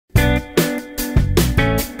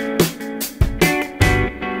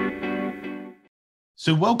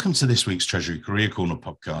So, welcome to this week's Treasury Career Corner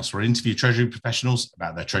podcast, where I interview Treasury professionals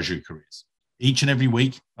about their Treasury careers. Each and every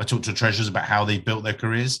week, I talk to treasurers about how they built their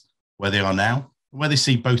careers, where they are now, and where they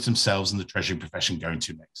see both themselves and the Treasury profession going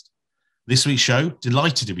to next. This week's show,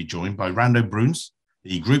 delighted to be joined by Rando Bruns,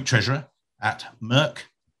 the Group Treasurer at Merck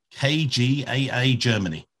KGaA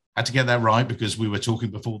Germany. Had to get that right because we were talking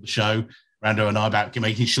before the show, Rando and I, about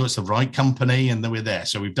making sure it's the right company, and then we're there.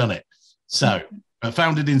 So we've done it. So,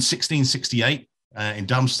 founded in 1668, in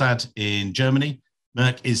Darmstadt in Germany,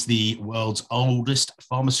 Merck is the world's oldest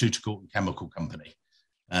pharmaceutical and chemical company.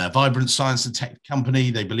 Vibrant science and tech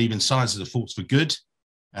company. They believe in science as a force for good.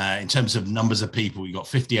 In terms of numbers of people, we've got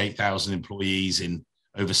 58,000 employees in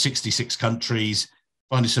over 66 countries,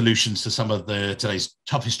 finding solutions to some of today's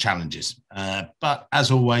toughest challenges. But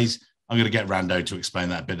as always, I'm going to get Rando to explain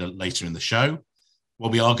that a bit later in the show.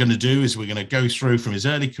 What we are going to do is we're going to go through from his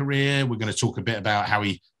early career. We're going to talk a bit about how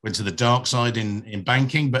he went to the dark side in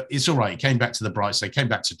banking, but it's all right. He came back to the bright side, came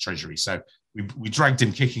back to Treasury. So we dragged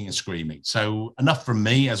him kicking and screaming. So enough from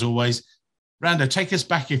me, as always. Rando, take us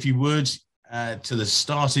back, if you would, to the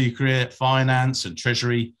start of your career, finance and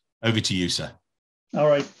Treasury. Over to you, sir. All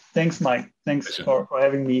right. Thanks, Mike. Thanks for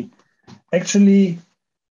having me. Actually,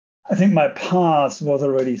 I think my path was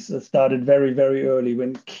already started very, very early.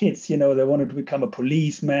 When kids, they wanted to become a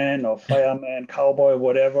policeman or fireman, cowboy,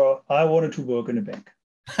 whatever. I wanted to work in a bank.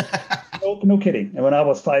 No kidding. And when I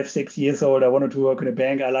was 5, 6 years old, I wanted to work in a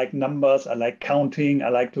bank. I like numbers. I like counting. I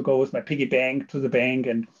like to go with my piggy bank to the bank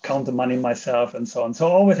and count the money myself and so on. So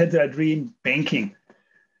I always had that dream, banking,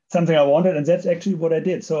 something I wanted. And that's actually what I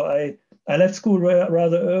did. So I left school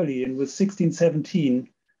rather early. And with 16, 17,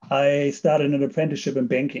 I started an apprenticeship in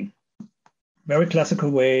banking. Very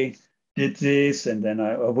classical way, did this. And then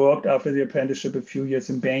I worked after the apprenticeship a few years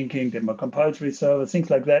in banking, did my compulsory service,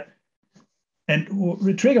 things like that. And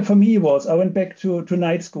the trigger for me was I went back to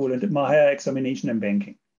night school and did my higher examination in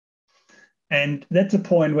banking. And that's the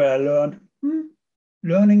point where I learned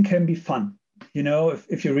learning can be fun,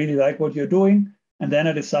 if you really like what you're doing. And then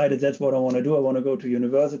I decided that's what I want to do. I want to go to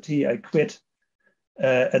university. I quit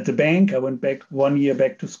at the bank. I went back 1 year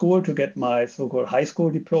back to school to get my so-called high school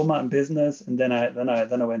diploma in business. And then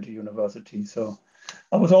I went to university. So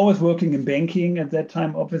I was always working in banking at that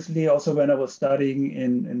time, obviously, also when I was studying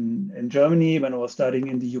in Germany, when I was studying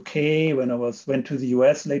in the UK, when I went to the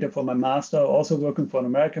US later for my master, also working for an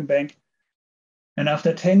American bank. And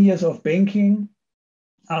after 10 years of banking,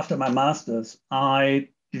 after my master's, I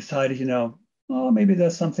decided, maybe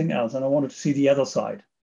there's something else. And I wanted to see the other side.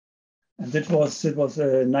 And it was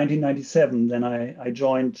 1997. Then I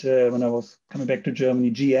joined, when I was coming back to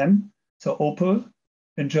Germany, GM, so Opel,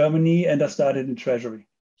 in Germany, and I started in Treasury.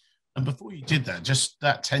 And before you did that, just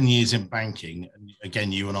that 10 years in banking, and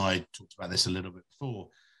again, you and I talked about this a little bit before,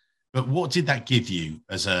 but what did that give you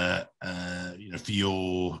as for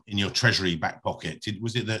in your Treasury back pocket?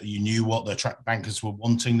 Was it that you knew what the bankers were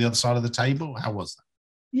wanting the other side of the table? How was that?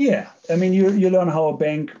 Yeah, I mean, you learn how a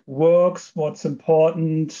bank works, what's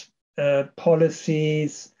important,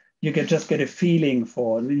 policies. You just get a feeling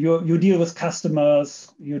for. You deal with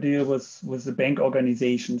customers, you deal with the bank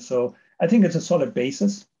organization. So I think it's a solid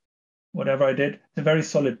basis. Whatever I did, it's a very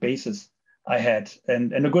solid basis I had,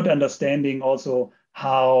 and a good understanding also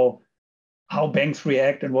how banks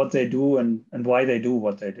react and what they do and why they do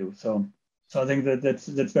what they do. So I think that's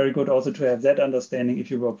very good also to have that understanding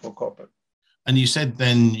if you work for corporate. And you said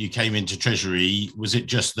then you came into Treasury. Was it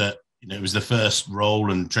just that it was the first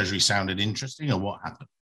role and Treasury sounded interesting, or what happened?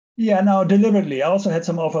 Yeah, no, deliberately. I also had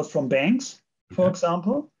some offers from banks, for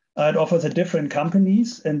example. I had offers at different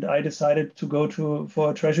companies, and I decided to go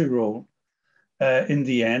for a Treasury role. In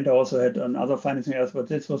the end, I also had another financing areas, but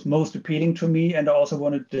this was most appealing to me. And I also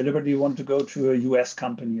deliberately wanted to go to a US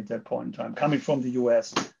company at that point in time. Coming from the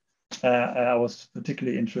US, I was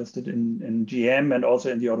particularly interested in GM and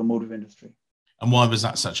also in the automotive industry. And why was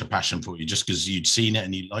that such a passion for you? Just because you'd seen it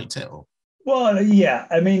and you liked it? Or? Well, yeah.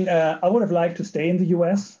 I mean, I would have liked to stay in the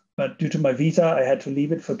US. But due to my visa, I had to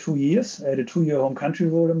leave it for 2 years. I had a 2-year home country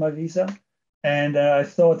rule in my visa. And I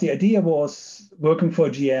thought the idea was working for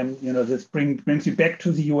GM, this brings you back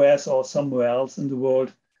to the US or somewhere else in the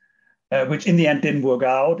world, which in the end didn't work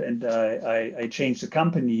out. And I changed the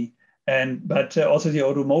company. But also the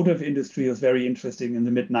automotive industry was very interesting in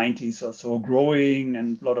the mid-90s or so, growing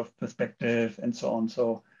and a lot of perspective and so on.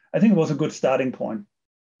 So I think it was a good starting point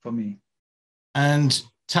for me. And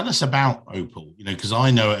tell us about Opel, because I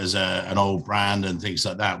know it as an old brand and things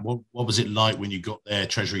like that. What was it like when you got there,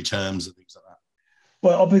 Treasury terms and things like that?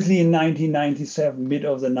 Well, obviously in 1997, mid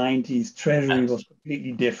of the 90s, Treasury was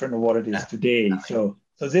completely different than what it is today. So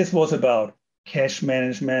this was about cash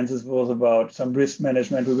management. This was about some risk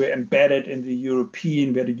management. We were embedded in the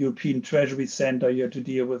European, we had a European Treasury Center. You had to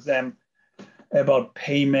deal with them about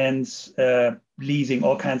payments, leasing,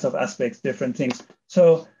 all kinds of aspects, different things.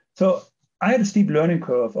 So I had a steep learning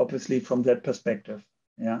curve, obviously, from that perspective.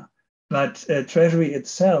 Yeah. But Treasury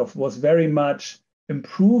itself was very much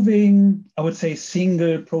improving, I would say,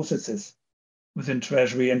 single processes within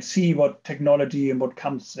Treasury and see what technology and what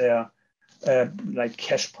comes there, like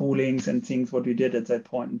cash poolings and things, what we did at that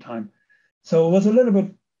point in time. So it was a little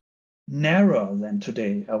bit narrower than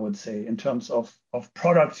today, I would say, in terms of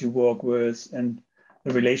products you work with and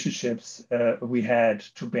the relationships we had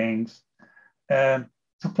to banks. So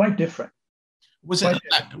quite different. Was it?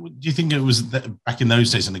 Do you think it was back in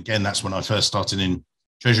those days? And again, that's when I first started in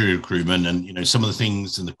Treasury recruitment. And you know, some of the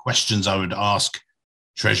things and the questions I would ask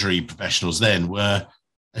Treasury professionals then were,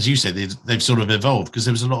 as you said, they've sort of evolved because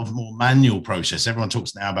there was a lot of more manual process. Everyone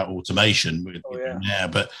talks now about automation, but you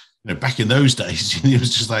know, back in those days, it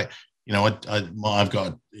was just like, you know, I've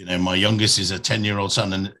got, you know, my youngest is a 10-year-old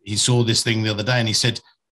son, and he saw this thing the other day, and he said,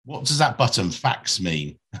 "What does that button fax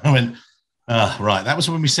mean?" I went, right. That was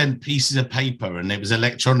when we sent pieces of paper, and it was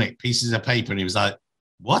electronic pieces of paper. And he was like,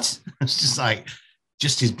 what? It's just like,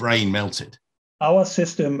 just his brain melted. Our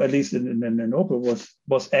system, at least in Opel,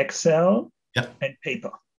 was Excel and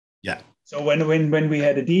paper. Yeah. So when we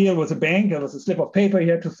had a deal with a bank, there was a slip of paper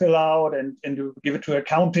you had to fill out and to give it to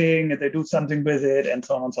accounting, and they do something with it, and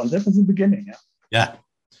so on and so on. That was the beginning. Yeah.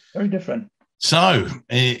 Very different. So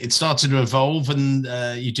it started to evolve, and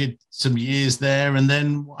you did some years there, and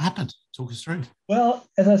then what happened? Talk us through. Well,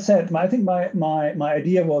 as I said, I think my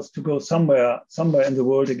idea was to go somewhere in the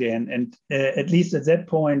world again, and at least at that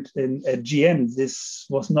point at GM, this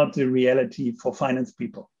was not the reality for finance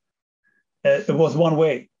people. It was one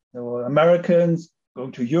way. There were Americans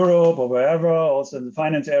going to Europe or wherever, also in the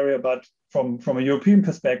finance area, but from a European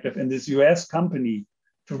perspective, in this US company,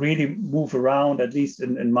 to really move around, at least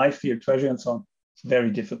in my field, treasury and so on, it's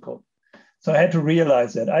very difficult. So I had to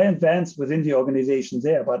realize that. I advanced within the organization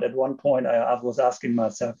there, but at one point I was asking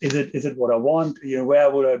myself, is it what I want? You know, where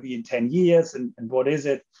would I be in 10 years and what is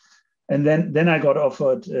it? And then I got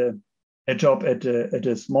offered a job at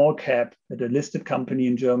a small cap, at a listed company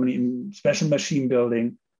in Germany in special machine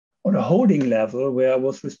building on a holding level, where I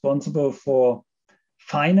was responsible for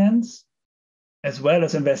finance as well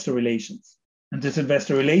as investor relations. And this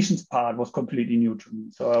investor relations part was completely new to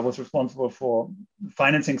me. So I was responsible for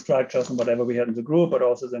financing structures and whatever we had in the group, but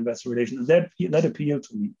also the investor relations. And that appealed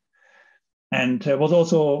to me. And was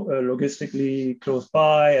also logistically close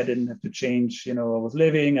by. I didn't have to change, you know, where I was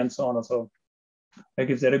living and so on. And so I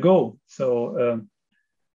give that a go. So,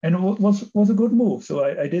 and it was a good move. So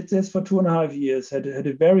I did this for 2.5 years, had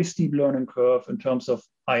a very steep learning curve in terms of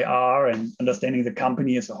IR and understanding the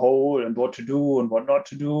company as a whole and what to do and what not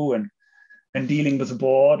to do, and dealing with the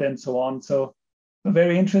board and so on. So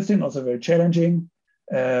very interesting, also very challenging.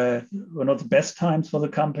 Were not the best times for the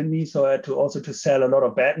company. So I had to also sell a lot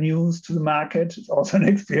of bad news to the market. It's also an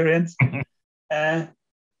experience. And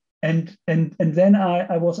then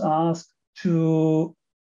I was asked to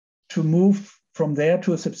move from there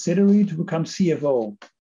to a subsidiary to become CFO.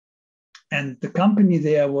 And the company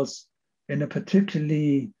there was in a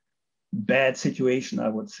particularly bad situation, I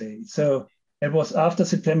would say. So it was after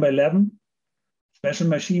September 11, special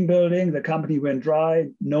machine building, the company went dry,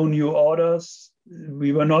 no new orders.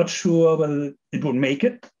 We were not sure whether it would make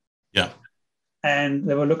it. Yeah. And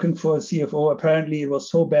they were looking for a CFO. Apparently it was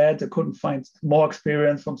so bad they couldn't find more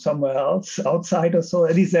experience from somewhere else, outside or so.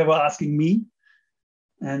 At least they were asking me.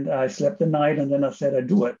 And I slept the night, and then I said, I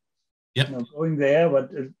do it. Yep. You know, going there,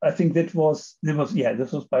 but I think this was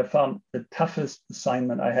by far the toughest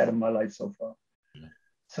assignment I had in my life so far. Yeah.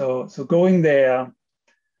 So going there,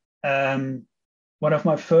 one of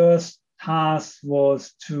my first tasks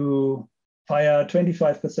was to fire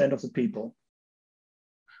 25% of the people.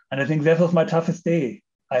 And I think that was my toughest day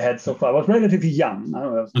I had so far. I was relatively young. I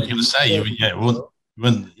was going to say,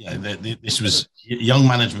 this was a young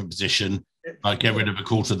management position, like get rid of a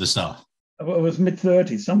quarter of the staff. I was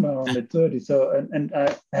mid-30s, somewhere around mid-30s. So, and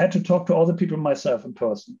I had to talk to all the people myself in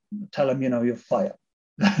person, tell them, you know, you're fired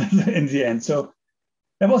in the end. So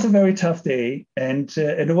that was a very tough day, and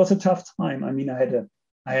it was a tough time. I mean, I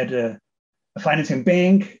had a financing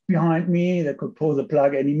bank behind me that could pull the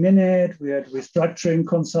plug any minute. We had restructuring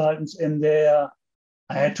consultants in there.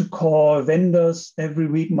 I had to call vendors every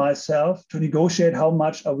week myself to negotiate how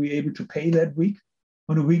much are we able to pay that week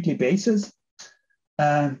on a weekly basis.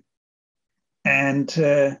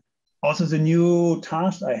 Also the new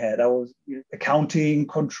tasks I had, I was accounting,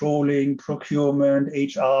 controlling, procurement,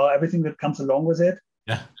 HR, everything that comes along with it.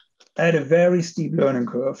 Yeah. I had a very steep learning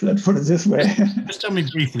curve. Let's put it this way. Just tell me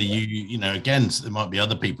briefly. You know, again, there might be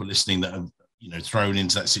other people listening that have, you know, thrown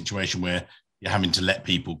into that situation where you're having to let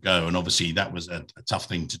people go, and obviously that was a tough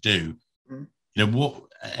thing to do. Mm-hmm. You know, what?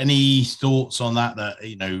 Any thoughts on that? That,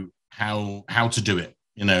 you know, how to do it?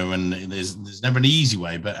 You know, and there's never an easy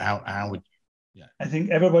way, but how would? Yeah, I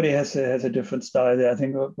think everybody has a different style there. I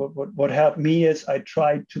think what helped me is I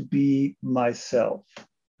tried to be myself.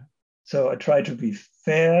 So I try to be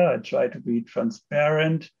fair. I try to be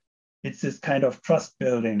transparent. It's this kind of trust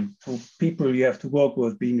building to people you have to work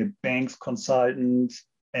with, being a bank's consultant,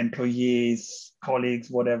 employees, colleagues,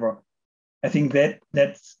 whatever. I think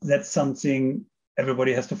that's something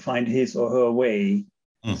everybody has to find his or her way.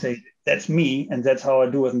 Say, that's me, and that's how I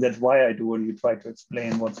do it, and that's why I do it. And you try to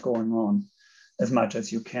explain what's going on as much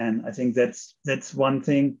as you can. I think that's one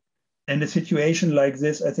thing. In a situation like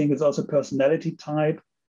this, I think it's also personality type.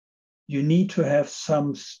 You need to have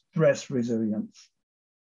some stress resilience.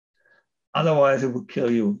 Otherwise, it would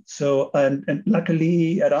kill you. So, and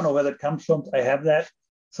luckily, I don't know where that comes from. I have that.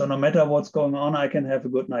 So no matter what's going on, I can have a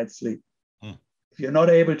good night's sleep. If you're not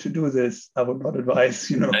able to do this, I would not advise,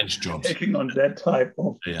 taking on that type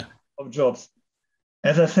of jobs.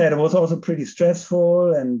 As I said, it was also pretty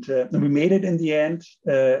stressful, and we made it in the end.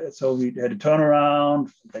 So we had a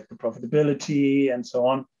turnaround, back to profitability, and so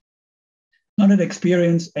on. Not an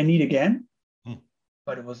experience I need again,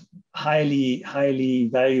 but it was highly, highly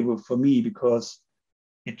valuable for me because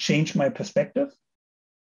it changed my perspective.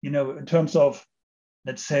 You know, in terms of,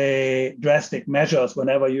 let's say, drastic measures,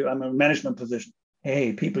 whenever I'm in a management position,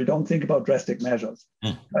 hey, people don't think about drastic measures.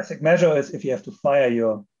 Drastic measure is if you have to fire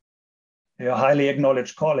your highly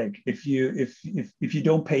acknowledged colleague, if you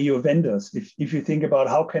don't pay your vendors, if you think about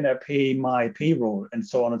how can I pay my payroll and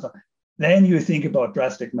so on and so on, then you think about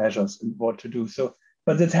drastic measures and what to do. So,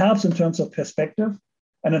 but it helps in terms of perspective,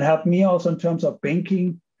 and it helped me also in terms of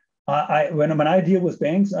banking. When I deal with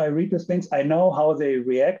banks, I read with banks, I know how they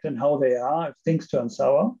react and how they are if things turn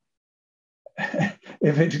sour,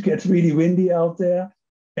 if it gets really windy out there.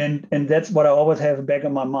 And that's what I always have back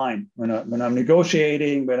in my mind when I'm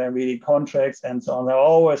negotiating, when I'm reading contracts and so on. I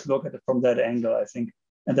always look at it from that angle, I think.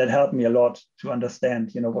 And that helped me a lot to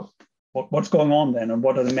understand, what's going on then and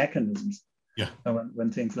what are the mechanisms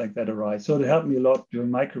when things like that arise. So it helped me a lot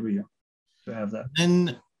during my career to have that.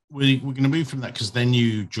 Then we're going to move from that because then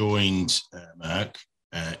you joined Merck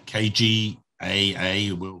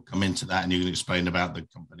KGaA. We'll come into that and you can explain about the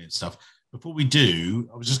company and stuff. Before we do,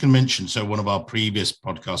 I was just going to mention, so one of our previous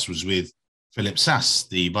podcasts was with Philip Sass,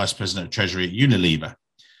 the Vice President of Treasury at Unilever.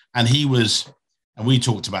 And we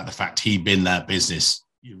talked about the fact he'd been that business,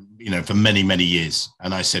 for many, many years.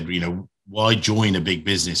 And I said, why join a big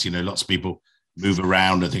business? Lots of people move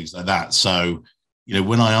around and things like that. So,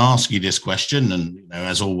 when I ask you this question, and,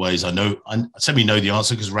 as always, I certainly know the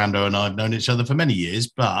answer because Rando and I have known each other for many years,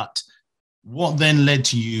 but what then led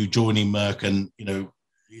to you joining Merck? And,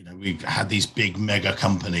 we've had these big mega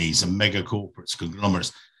companies and mega corporates,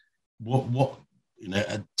 conglomerates. What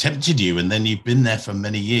tempted you? And then you've been there for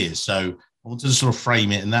many years. So I want to sort of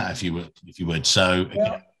frame it in that, if you would. So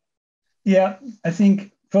yeah, I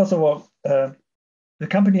think first of all, the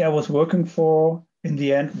company I was working for in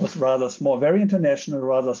the end was rather small, very international,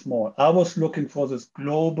 rather small. I was looking for this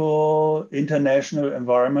global, international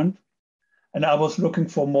environment, and I was looking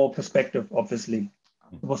for more perspective, obviously.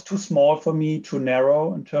 It was too small for me, too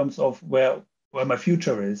narrow in terms of where my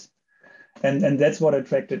future is. And that's what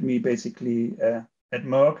attracted me basically at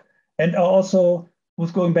Merck. And I also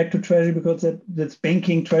was going back to Treasury because that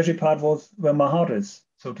banking Treasury part was where my heart is,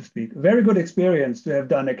 so to speak. A very good experience to have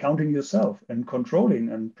done accounting yourself and controlling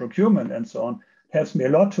and procurement and so on. It helps me a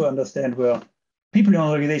lot to understand where people in an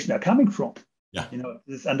organization are coming from. Yeah.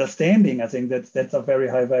 This understanding, I think that's a very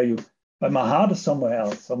high value. But my heart is somewhere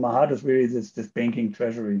else. So my heart is really this banking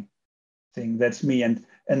treasury thing. That's me. And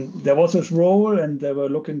there was this role, and they were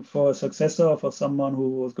looking for a successor, for someone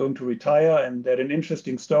who was going to retire, and they had an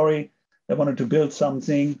interesting story. They wanted to build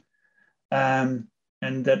something, and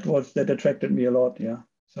that attracted me a lot. Yeah.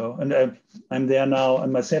 So and I'm there now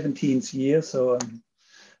in my 17th year. So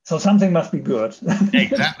something must be good.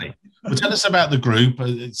 Exactly. Well, tell us about the group.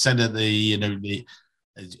 It said that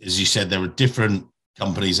as you said, there were different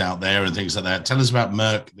companies out there and things like that. Tell us about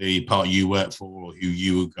Merck, the part you work for, or who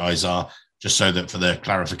you guys are, just so that for the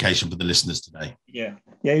clarification for the listeners today. Yeah,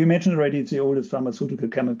 you mentioned already it's the oldest pharmaceutical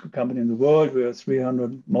chemical company in the world. We are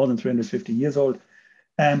more than 350 years old.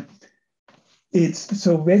 It's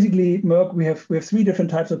so basically Merck. We have three different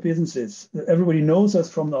types of businesses. Everybody knows us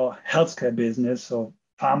from our healthcare business, so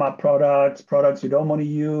pharma products you don't want to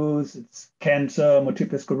use. It's cancer,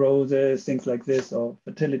 multiple sclerosis, things like this, or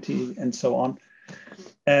fertility, and so on.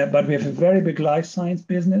 But we have a very big life science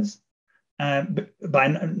business.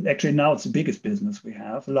 Actually, now it's the biggest business we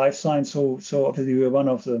have, life science. So obviously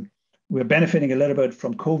we're benefiting a little bit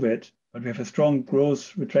from COVID, but we have a strong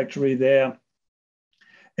growth trajectory there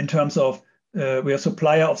in terms of we are a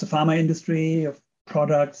supplier of the pharma industry, of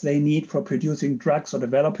products they need for producing drugs or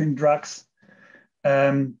developing drugs.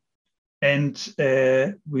 The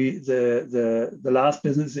last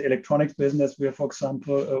business, the electronics business, we are, for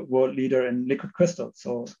example, a world leader in liquid crystals.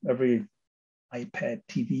 So every iPad,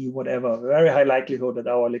 TV, whatever, very high likelihood that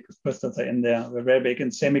our liquid crystals are in there. We're very big in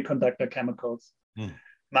semiconductor chemicals,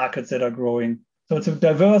 markets that are growing. So it's a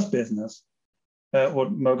diverse business,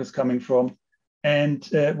 what Merck is coming from. And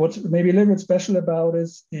what's maybe a little bit special about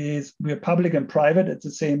is we're public and private at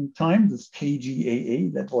the same time. This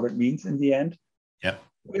KGaA, that's what it means in the end. Yeah.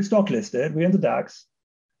 We're stock listed, we're in the DAX.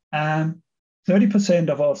 30%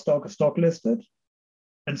 of our stock is stock listed,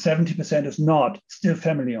 and 70% is not, still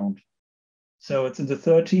family owned. So it's in the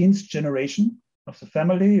 13th generation of the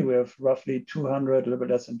family. We have roughly 200, a little bit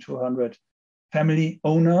less than 200 family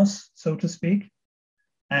owners, so to speak.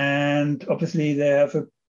 And obviously they have a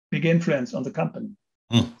big influence on the company.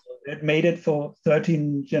 So they've made it for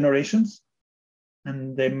 13 generations,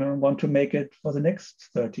 and they want to make it for the next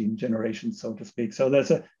 13 generations, so to speak. So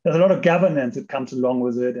there's a lot of governance that comes along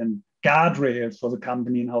with it, and guardrails for the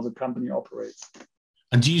company and how the company operates.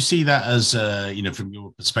 And do you see that as, from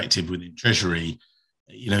your perspective within Treasury,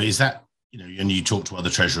 is that, and you talk to other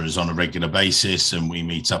treasurers on a regular basis, and we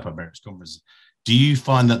meet up at various conferences. Do you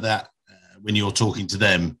find that when you're talking to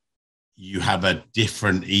them, you have a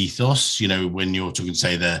different ethos, when you're talking,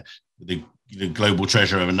 say, the global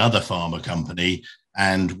treasurer of another pharma company,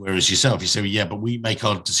 and whereas yourself, you say, well, yeah, but we make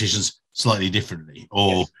our decisions slightly differently,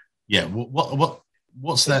 or yes.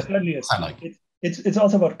 What's that like? It's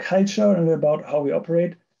also about culture and about how we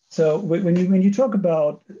operate. So when you talk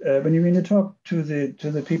about when you talk to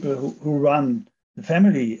the people who run the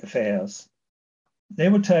family affairs, they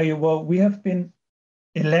will tell you, well, we have been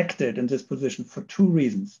elected in this position for two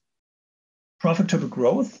reasons: profitable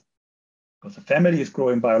growth, because the family is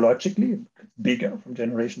growing biologically, bigger from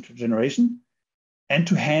generation to generation, and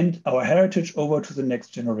to hand our heritage over to the next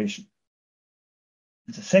generation.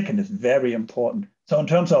 And the second is very important. So in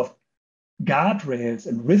terms of guardrails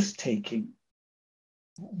and risk-taking,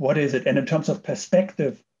 what is it? And in terms of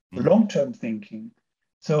perspective, long-term thinking.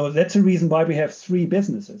 So that's the reason why we have three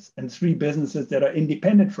businesses, and three businesses that are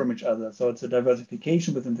independent from each other. So it's a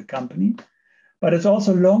diversification within the company, but it's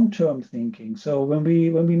also long-term thinking. So when we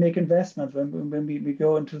make investments, when we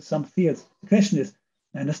go into some fields, the question is,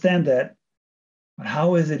 I understand that, but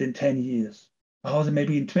how is it in 10 years? How is it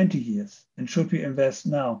maybe in 20 years? And should we invest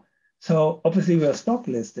now? So obviously we are stock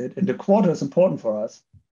listed, and the quarter is important for us,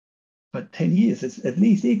 but 10 years is at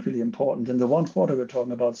least equally important than the 1 quarter we're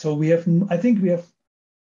talking about. So I think we have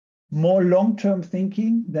more long-term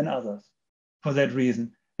thinking than others for that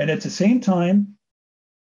reason. And at the same time,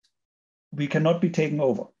 we cannot be taken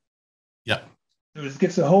over. Yeah. So this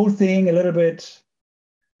gives the whole thing a little bit,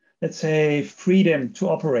 let's say, freedom to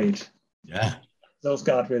operate. Yeah. Those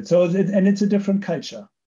guardrails. So it's a different culture.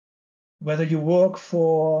 Whether you work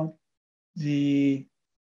for the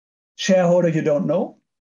shareholder you don't know,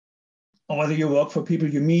 or whether you work for people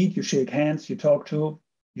you meet, you shake hands, you talk to,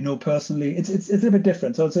 personally, it's a little bit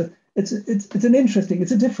different. So it's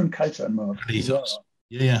a different culture in Merck.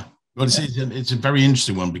 Yeah. Well, it's a very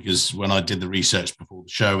interesting one, because when I did the research before the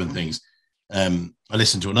show and things, I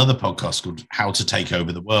listened to another podcast called How to Take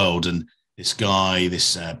Over the World, and this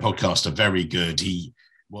podcaster, very good.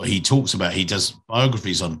 What he talks about, he does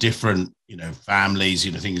biographies on different, families,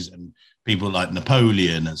 things, and people like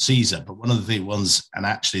Napoleon and Caesar. But one of the ones, and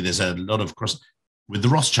actually there's a lot of cross with the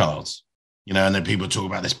Rothschilds, and then people talk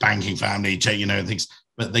about this banking family, things,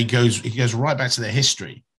 but he goes right back to their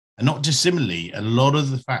history. And not dissimilarly, a lot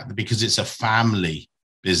of the fact that because it's a family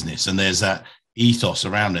business and there's that ethos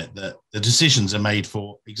around it, that the decisions are made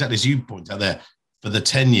for, exactly as you point out there, for the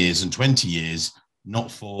 10 years and 20 years,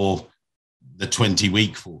 not for the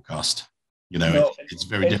 20-week forecast. It's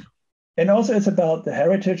very different. And also it's about the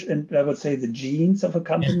heritage and, I would say, the genes of a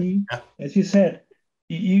company. Yeah. As you said,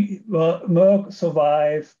 Merck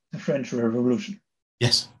survived the French Revolution.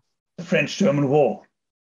 Yes. The French-German War,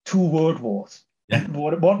 2 world wars. Yeah. And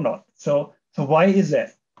whatnot. So why is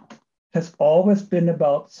that? It has always been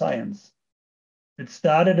about science. It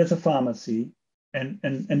started as a pharmacy, and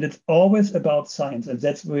it's always about science. And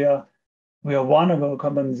that's where we are one of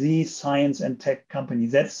the science and tech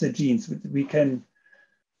companies. That's the genes. We can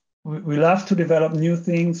We love to develop new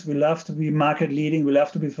things. We love to be market leading. We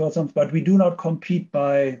love to be first, but we do not compete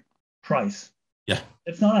by price. Yeah.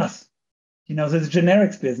 It's not us. This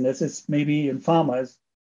generics business is maybe in pharma,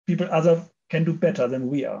 people other can do better than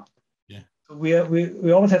we are. Yeah. So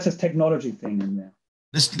we always have this technology thing in there.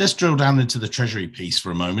 Let's drill down into the treasury piece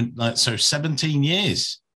for a moment. So 17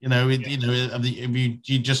 years. Have you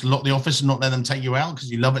just lock the office and not let them take you out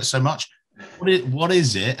because you love it so much? What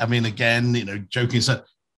is it? I mean, again, joking aside,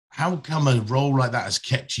 how come a role like that has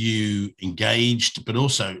kept you engaged, but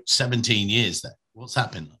also 17 years there? What's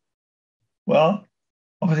happened? Well,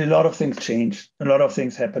 obviously, a lot of things changed. A lot of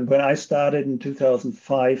things happened. When I started in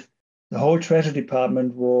 2005, the whole treasury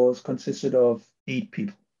department consisted of 8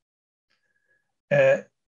 people.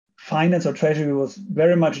 Finance or treasury was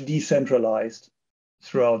very much decentralized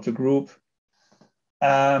throughout the group.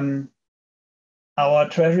 Our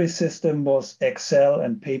treasury system was Excel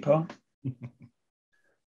and paper.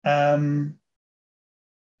 That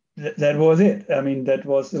was it. I mean, it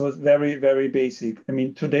was very, very basic. I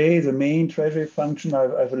mean, today, the main treasury function, I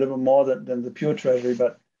have a little more than the pure treasury,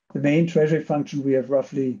 but the main treasury function, we have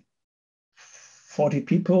roughly 40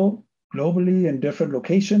 people globally in different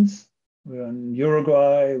locations. We're in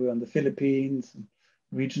Uruguay, we're in the Philippines,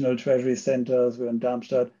 regional treasury centers, we're in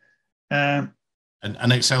Darmstadt. And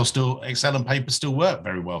Excel and paper still work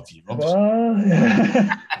very well for you, obviously.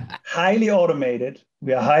 Well, highly automated.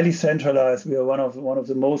 We are highly centralized. We are one of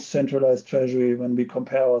the most centralized treasury when we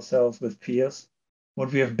compare ourselves with peers.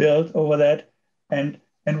 What we have built over that, and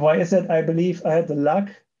why is that? I believe I had the luck.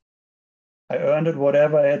 I earned it.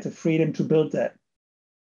 Whatever. I had the freedom to build that.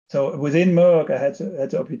 So within Merck, I had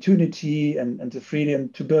the opportunity and the freedom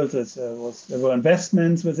to build this. There were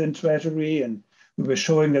investments within treasury, and we were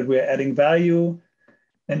showing that we're adding value.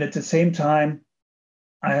 And at the same time,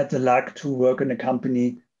 I had the luck to work in a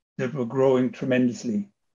company that were growing tremendously.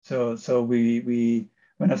 So we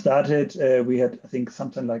when I started, we had, I think,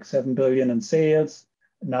 something like 7 billion in sales.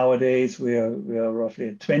 Nowadays, we are roughly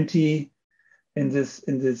at 20 in the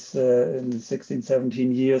 16,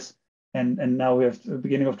 17 years. And now we have the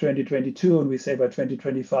beginning of 2022, and we say by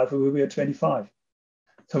 2025 we will be at 25.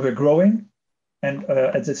 So we're growing. And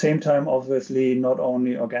at the same time, obviously, not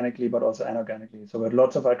only organically, but also inorganically. So we had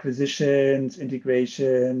lots of acquisitions,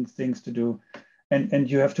 integrations, things to do. And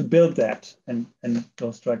you have to build that and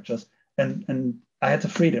those structures. And I had the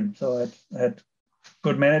freedom. So I had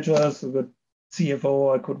good managers, a good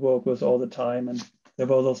CFO I could work with all the time. And there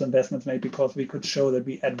were those investments made because we could show that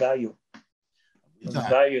we add value. The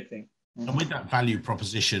value thing. And with that value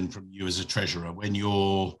proposition from you as a treasurer, when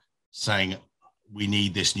you're saying we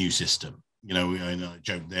need this new system, I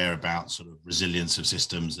joke there about sort of resilience of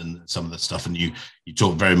systems and some of the stuff, and you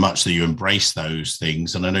talk very much that you embrace those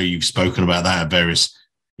things. And I know you've spoken about that at various,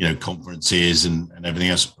 conferences and everything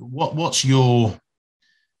else. What's your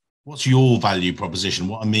value proposition?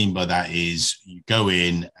 What I mean by that is you go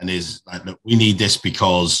in and is like, look, we need this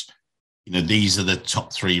because, these are the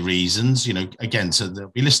top 3 reasons, again, so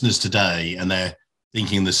there'll be listeners today and they're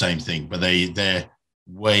thinking the same thing, but they're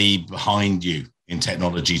way behind you in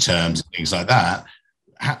technology terms and things like that.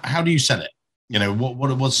 How do you sell it?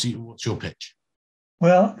 What's your pitch?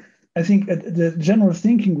 Well, I think the general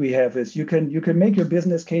thinking we have is you can make your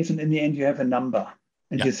business case, and in the end you have a number,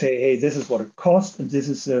 and you say, hey, this is what it costs, and this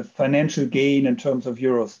is the financial gain in terms of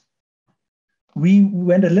euros. We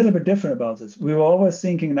went a little bit different about this. We were always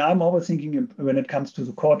thinking, and I'm always thinking when it comes to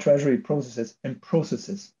the core treasury processes. And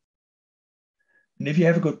if you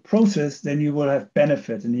have a good process, then you will have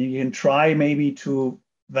benefits, and you can try maybe to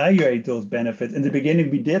evaluate those benefits. In the beginning,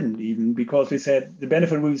 we didn't even, because we said the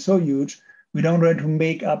benefit will be so huge, we don't want to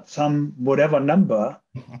make up some whatever number.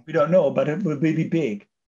 We don't know, but it will be big.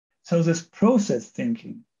 So this process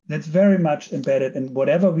thinking, that's very much embedded in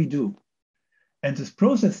whatever we do. And this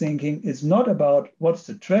process thinking is not about what's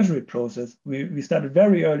the treasury process. We started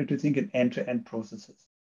very early to think in end-to-end processes.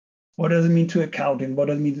 What does it mean to accounting? What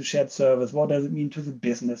does it mean to shared service? What does it mean to the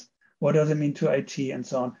business? What does it mean to IT and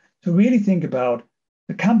so on? To really think about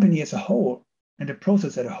the company as a whole and the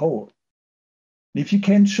process as a whole. And if you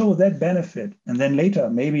can show that benefit, and then later,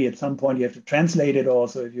 maybe at some point you have to translate it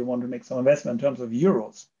also if you want to make some investment in terms of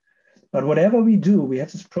euros. But whatever we do, we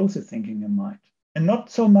have this process thinking in mind. And not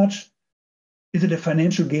so much, is it a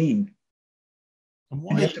financial gain? And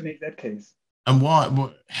you have to make that case. And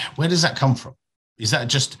where does that come from? Is that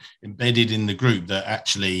just embedded in the group that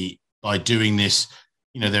actually by doing this,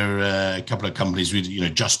 there are a couple of companies with,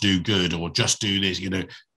 just do good or just do this,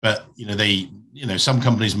 but, some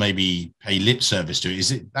companies maybe pay lip service to it.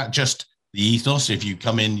 Is it that just the ethos? If you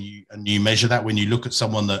come in and you measure that when you look at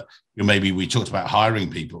someone that maybe we talked about hiring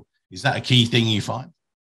people, is that a key thing you find?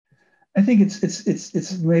 I think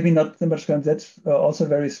it's maybe not so much that's also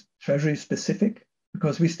very Treasury specific,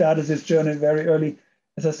 because we started this journey very early.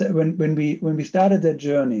 As I said, when we started that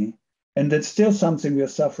journey, and that's still something we are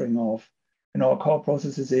suffering of in our core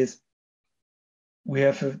processes, is we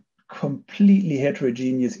have a completely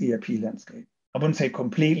heterogeneous ERP landscape. I wouldn't say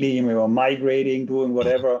completely, we were migrating, doing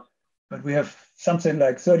whatever, but we have something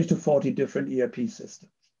like 30 to 40 different ERP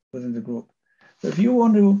systems within the group. So if you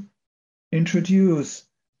want to introduce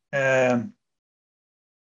a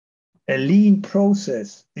lean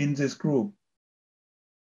process in this group,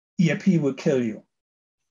 ERP will kill you.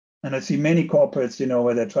 And I see many corporates,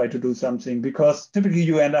 where they try to do something, because typically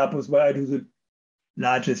you end up with, where I do the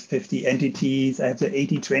largest 50 entities, I have the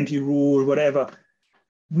 80-20 rule, whatever.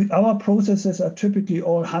 Our processes are typically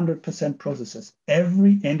all 100% processes.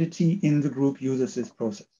 Every entity in the group uses this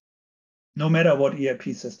process, no matter what ERP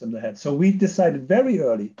system they had. So we decided very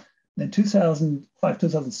early, in 2005,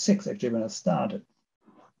 2006, actually, when I started,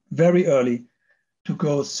 very early, to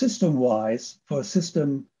go system-wise for a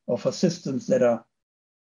system or for systems that are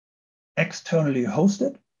externally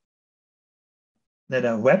hosted, that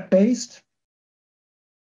are web-based,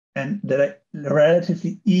 and that are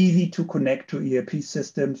relatively easy to connect to ERP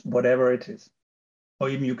systems, whatever it is. Or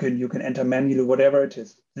even you can enter manually, whatever it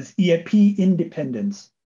is. This ERP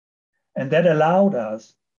independence. And that allowed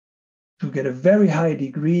us to get a very high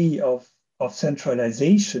degree of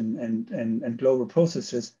centralization and global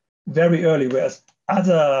processes very early, whereas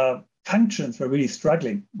other functions were really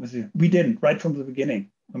struggling with it. We didn't, right from the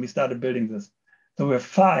beginning when we started building this. So we're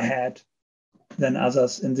far ahead than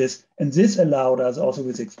others in this. And this allowed us also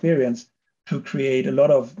with experience to create a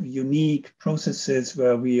lot of unique processes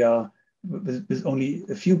where we are, with only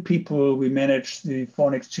a few people, we manage the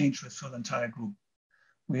foreign exchange risk for the entire group.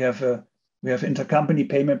 We have intercompany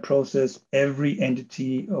payment process. Every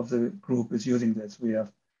entity of the group is using this. We have,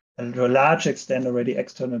 to a large extent, already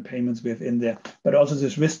external payments we have in there, but also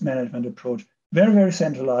this risk management approach, very, very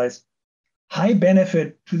centralized, high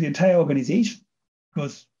benefit to the entire organization,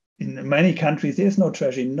 because in many countries, there's no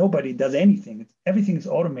treasury. Nobody does anything. Everything is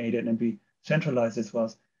automated, and we centralize this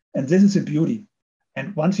was. And this is a beauty.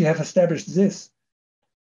 And once you have established this,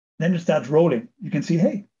 then it starts rolling. You can see,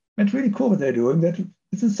 hey, that's really cool what they're doing.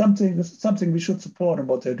 This is something we should support in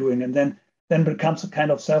what they're doing. And then it becomes a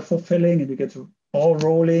kind of self-fulfilling, and you get to all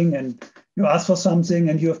rolling, and you ask for something,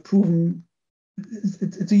 and you have proven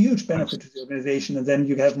it's a huge benefit to the organization. And then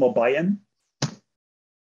you have more buy-in.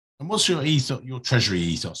 And what's your ethos, your treasury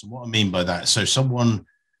ethos? And what I mean by that, so someone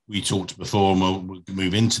we talked before, and we'll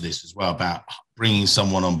move into this as well, about bringing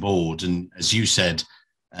someone on board. And as you said,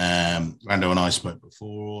 Rando and I spoke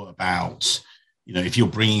before about, if you're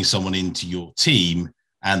bringing someone into your team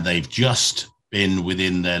and they've just been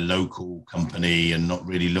within their local company and not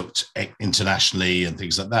really looked internationally and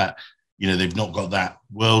things like that, they've not got that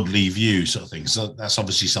worldly view sort of thing. So that's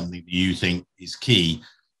obviously something that you think is key.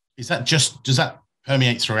 Does that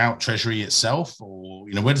permeate throughout Treasury itself, or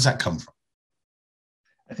where does that come from?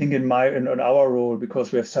 I think in our role,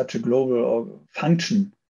 because we have such a global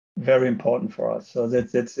function, very important for us. So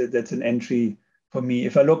that's an entry for me.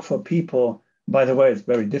 If I look for people, by the way, it's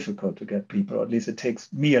very difficult to get people, or at least it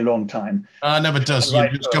takes me a long time. It never does. You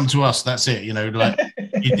just come to us. That's it. Like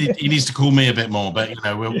he needs to call me a bit more, but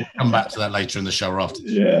we'll come back to that later in the show after.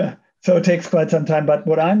 Yeah. So it takes quite some time. But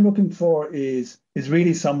what I'm looking for is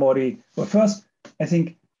really somebody. Well, first, I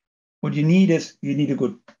think what you need is a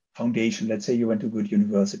good foundation. Let's say you went to a good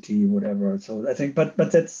university, whatever. So I think, but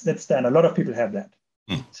that's done. A lot of people have that.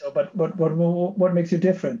 So, but what makes you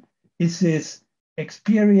different is this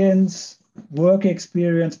experience, work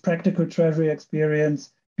experience, practical treasury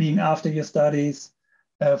experience, being after your studies,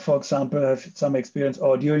 for example, have some experience,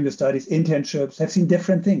 or during the studies, internships, have seen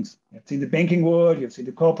different things. You've seen the banking world, you've seen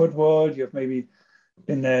the corporate world, you've maybe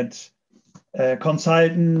been at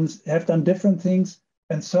consultants, have done different things,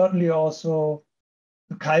 and certainly also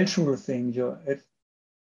the cultural thing. You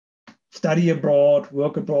study abroad,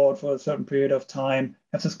 work abroad for a certain period of time,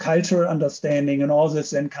 have this cultural understanding, and all this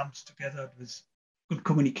then comes together with good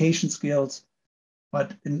communication skills.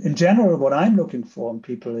 But in general, what I'm looking for in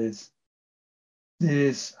people is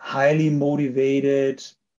this highly motivated,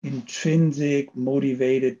 intrinsic,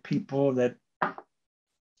 motivated people that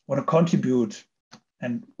want to contribute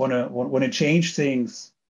and want to change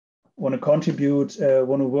things, want to contribute,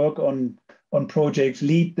 want to work on projects,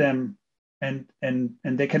 lead them, and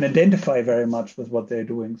they can identify very much with what they're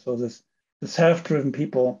doing. So the self-driven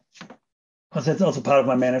people, because that's also part of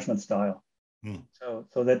my management style.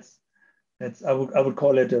 So that's I would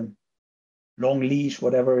call it a long leash,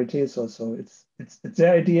 whatever it is. So it's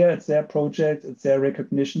their idea, it's their project, it's their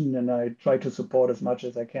recognition, and I try to support as much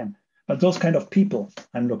as I can. But those kind of people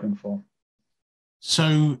I'm looking for.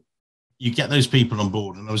 So you get those people on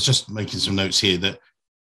board, and I was just making some notes here that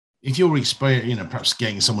if you're perhaps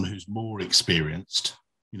getting someone who's more experienced,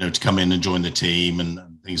 to come in and join the team and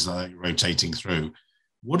things like that, rotating through,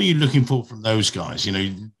 what are you looking for from those guys?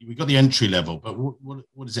 We've got the entry level, but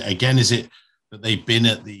what is it? Again, is it that they've been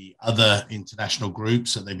at the other international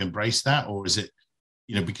groups and they've embraced that? Or is it,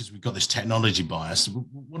 because we've got this technology bias,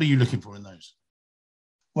 what are you looking for in those?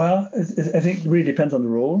 Well, I think it really depends on the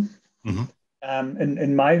role. Mm-hmm.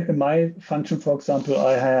 In my function, for example,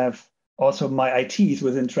 I have also my ITs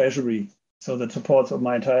within Treasury, so that supports of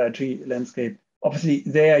my entire IT landscape. Obviously,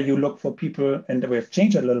 there you look for people, and we have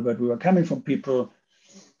changed a little bit. We were coming from people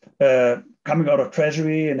coming out of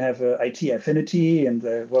Treasury and have an IT affinity and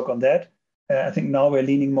work on that. I think now we're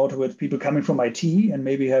leaning more towards people coming from IT and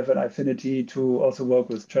maybe have an affinity to also work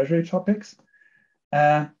with Treasury topics.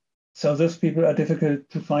 So those people are difficult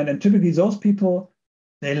to find. And typically those people,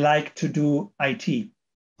 they like to do IT.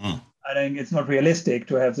 I think it's not realistic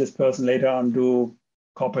to have this person later on do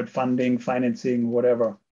corporate funding, financing,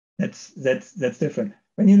 whatever. That's different.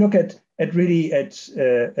 When you look at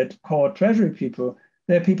core Treasury people,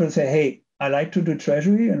 there are people who say, hey, I like to do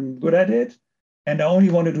Treasury and I'm good at it, and I only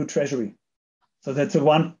want to do Treasury. So that's the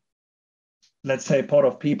one, let's say, part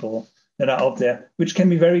of people that are out there, which can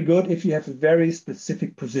be very good if you have a very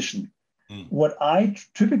specific position. What I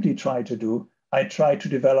typically try to do, I try to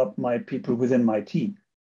develop my people within my team.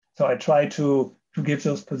 So I try to give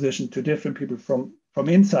those positions to different people from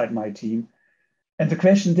inside my team. And the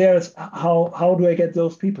question there is, how do I get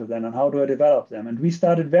those people then, and how do I develop them? And we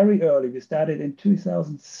started very early. We started in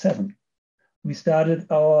 2007. We started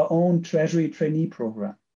our own Treasury trainee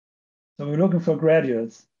program. So we're looking for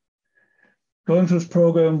graduates going through this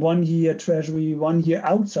program, 1 year Treasury, 1 year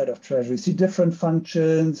outside of Treasury, see different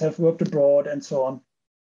functions, have worked abroad, and so on.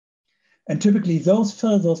 And typically those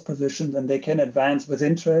fill those positions and they can advance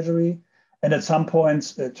within Treasury. And at some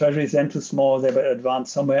points, Treasury is then too small, they will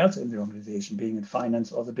advance somewhere else in the organization, being in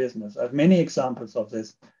finance or the business. I have many examples of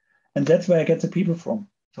this. And that's where I get the people from.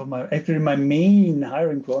 So my main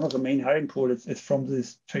hiring pool, the main hiring pool is from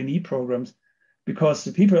these trainee programs, because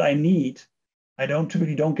the people I need, I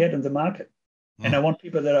typically don't get in the market. And I want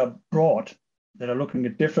people that are broad, that are looking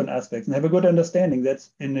at different aspects and have a good understanding. That's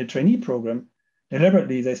in the trainee program.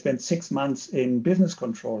 Deliberately, they spend 6 months in business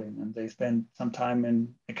controlling, and they spend some time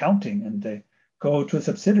in accounting, and they go to a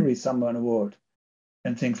subsidiary somewhere in the world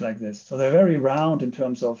and things like this. So they're very round in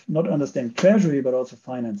terms of not understanding Treasury, but also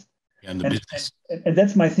finance. And the business. And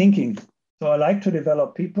that's my thinking. So I like to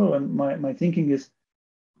develop people, and my thinking is,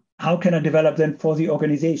 how can I develop them for the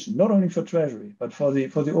organization, not only for Treasury, but for the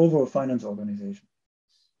overall finance organization?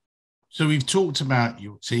 So we've talked about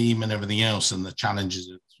your team and everything else and the challenges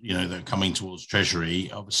that are coming towards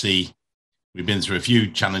Treasury. Obviously, we've been through a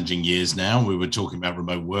few challenging years now. We were talking about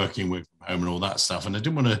remote working, work from home, and all that stuff. And I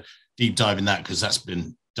didn't want to deep dive in that because that's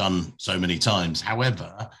been done so many times.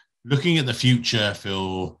 However, looking at the future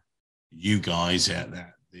for you guys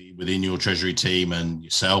within your Treasury team and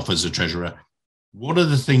yourself as a treasurer, what are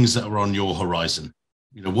the things that are on your horizon?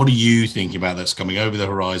 What are you thinking about that's coming over the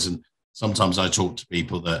horizon? Sometimes I talk to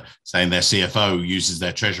people that saying their CFO uses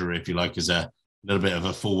their treasurer, if you like, as a little bit of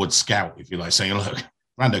a forward scout, if you like, saying, look,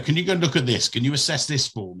 Rando, can you go look at this? Can you assess this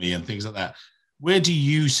for me? And things like that. Where do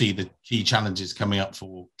you see the key challenges coming up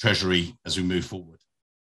for Treasury as we move forward?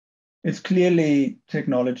 It's clearly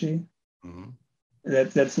technology. Mm-hmm.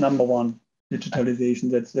 That's number one,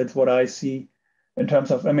 digitalization. That's what I see. In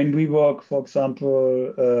terms of, we work, for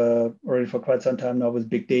example, already for quite some time now with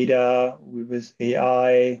big data, with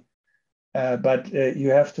AI, but you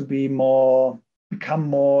have to become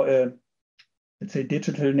more, let's say,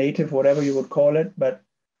 digital native, whatever you would call it. But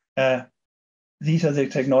these are the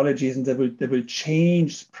technologies, and they will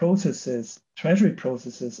change processes, Treasury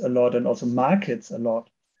processes a lot, and also markets a lot.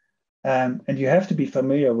 And you have to be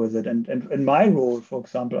familiar with it. And in my role, for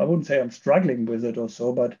example, I wouldn't say I'm struggling with it or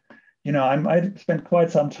so, but I spent quite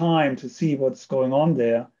some time to see what's going on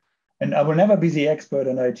there, and I will never be the expert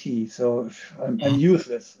in IT. So I'm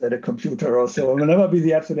useless at a computer or so. I will never be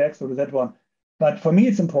the absolute expert with that one. But for me,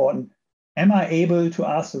 it's important. Am I able to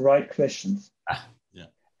ask the right questions? Yeah.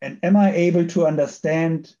 And am I able to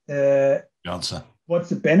understand the answer? What's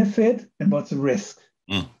the benefit and what's the risk?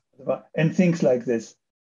 And things like this.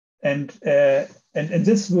 And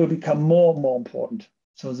this will become more and more important.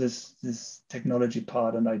 So this technology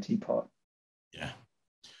part and IT part. Yeah.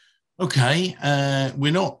 Okay.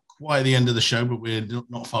 We're not quite at the end of the show, but we're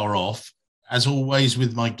not far off. As always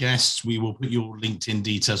with my guests, we will put your LinkedIn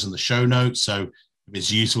details in the show notes. So if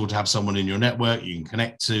it's useful to have someone in your network, you can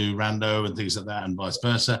connect to Rando and things like that, and vice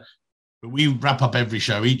versa. but we wrap up every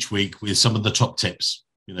show each week with some of the top tips.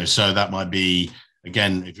 So that might be,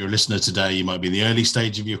 again, if you're a listener today, you might be in the early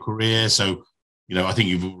stage of your career. So, I think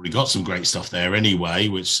you've already got some great stuff there anyway,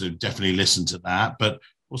 which so definitely listen to that. But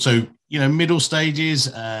also, middle stages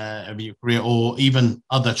of your career, or even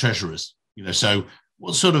other treasurers. So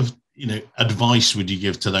what sort of advice would you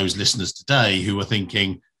give to those listeners today who are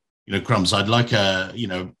thinking, crumbs, I'd like a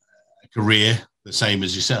career the same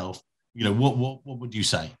as yourself? What would you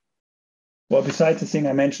say? Well, besides the thing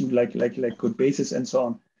I mentioned, like good basis and so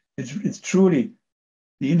on, it's truly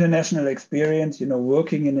the international experience.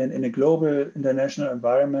 Working in a global international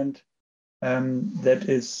environment, that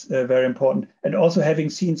is very important, and also having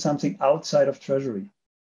seen something outside of Treasury.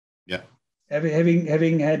 Yeah.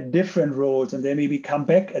 Having had different roles, and they maybe come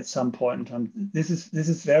back at some point in time. This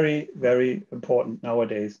is very, very important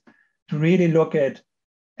nowadays, to really look at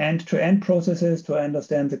end-to-end processes, to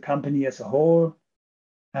understand the company as a whole.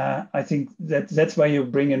 I think that's why you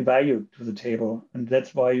bring in value to the table, and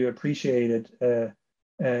that's why you appreciate it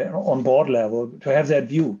on board level, to have that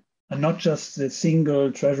view and not just the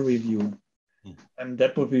single Treasury view. And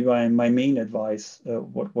that would be my main advice,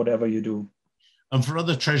 whatever you do. And for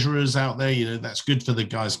other treasurers out there, that's good for the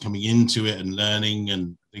guys coming into it and learning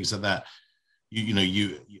and things like that.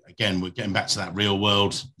 You again, we're getting back to that real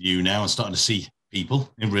world view now and starting to see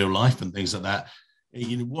people in real life and things like that.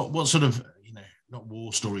 What sort of, not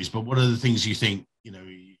war stories, but what are the things you think,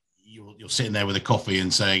 you're sitting there with a coffee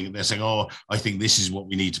and they're saying, oh, I think this is what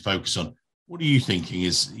we need to focus on. What are you thinking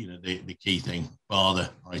is, the key thing, bar the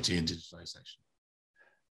IT and digitalization?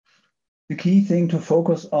 The key thing to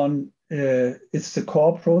focus on is the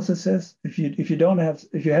core processes. If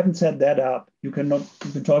you haven't set that up, you can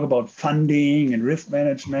talk about funding and risk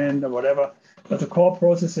management or whatever, but the core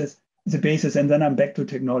processes is the basis. And then I'm back to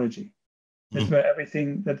technology. That's where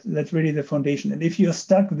everything, that's really the foundation. And if you're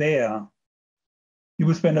stuck there, you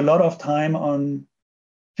will spend a lot of time on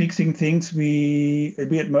fixing things we at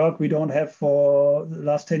Merck we don't have for the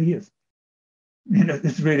last 10 years.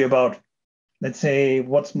 It's really about, let's say,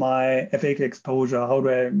 what's my FX exposure? How do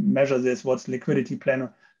I measure this? What's liquidity plan?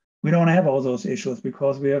 We don't have all those issues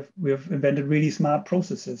because we have invented really smart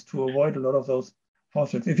processes to avoid a lot of those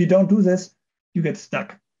falsehoods. If you don't do this, you get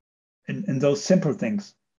stuck in those simple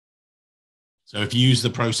things. So if you use the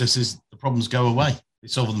processes, the problems go away. They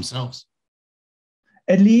solve themselves.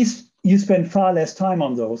 At least you spend far less time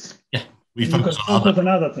on those. Yeah, we focus on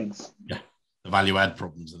other things. Yeah, the value add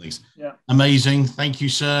problems and things. Yeah, amazing. Thank you,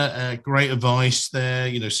 sir. Great advice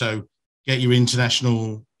there. So get your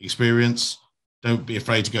international experience. Don't be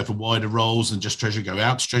afraid to go for wider roles and just Treasury. Go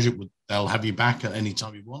out to Treasury. They'll have you back at any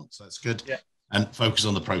time you want. So that's good. Yeah. And focus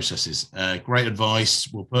on the processes. Great advice.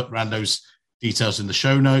 We'll put Rando's details in the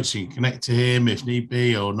show notes. You can connect to him if need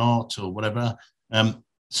be or not or whatever.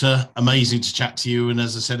 Sir, amazing to chat to you. And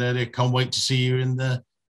as I said earlier, can't wait to see you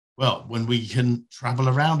when we can travel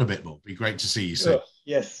around a bit more. It'd be great to see you. Sure.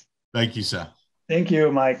 Yes. Thank you, sir. Thank you,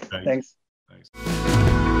 Mike. Thanks.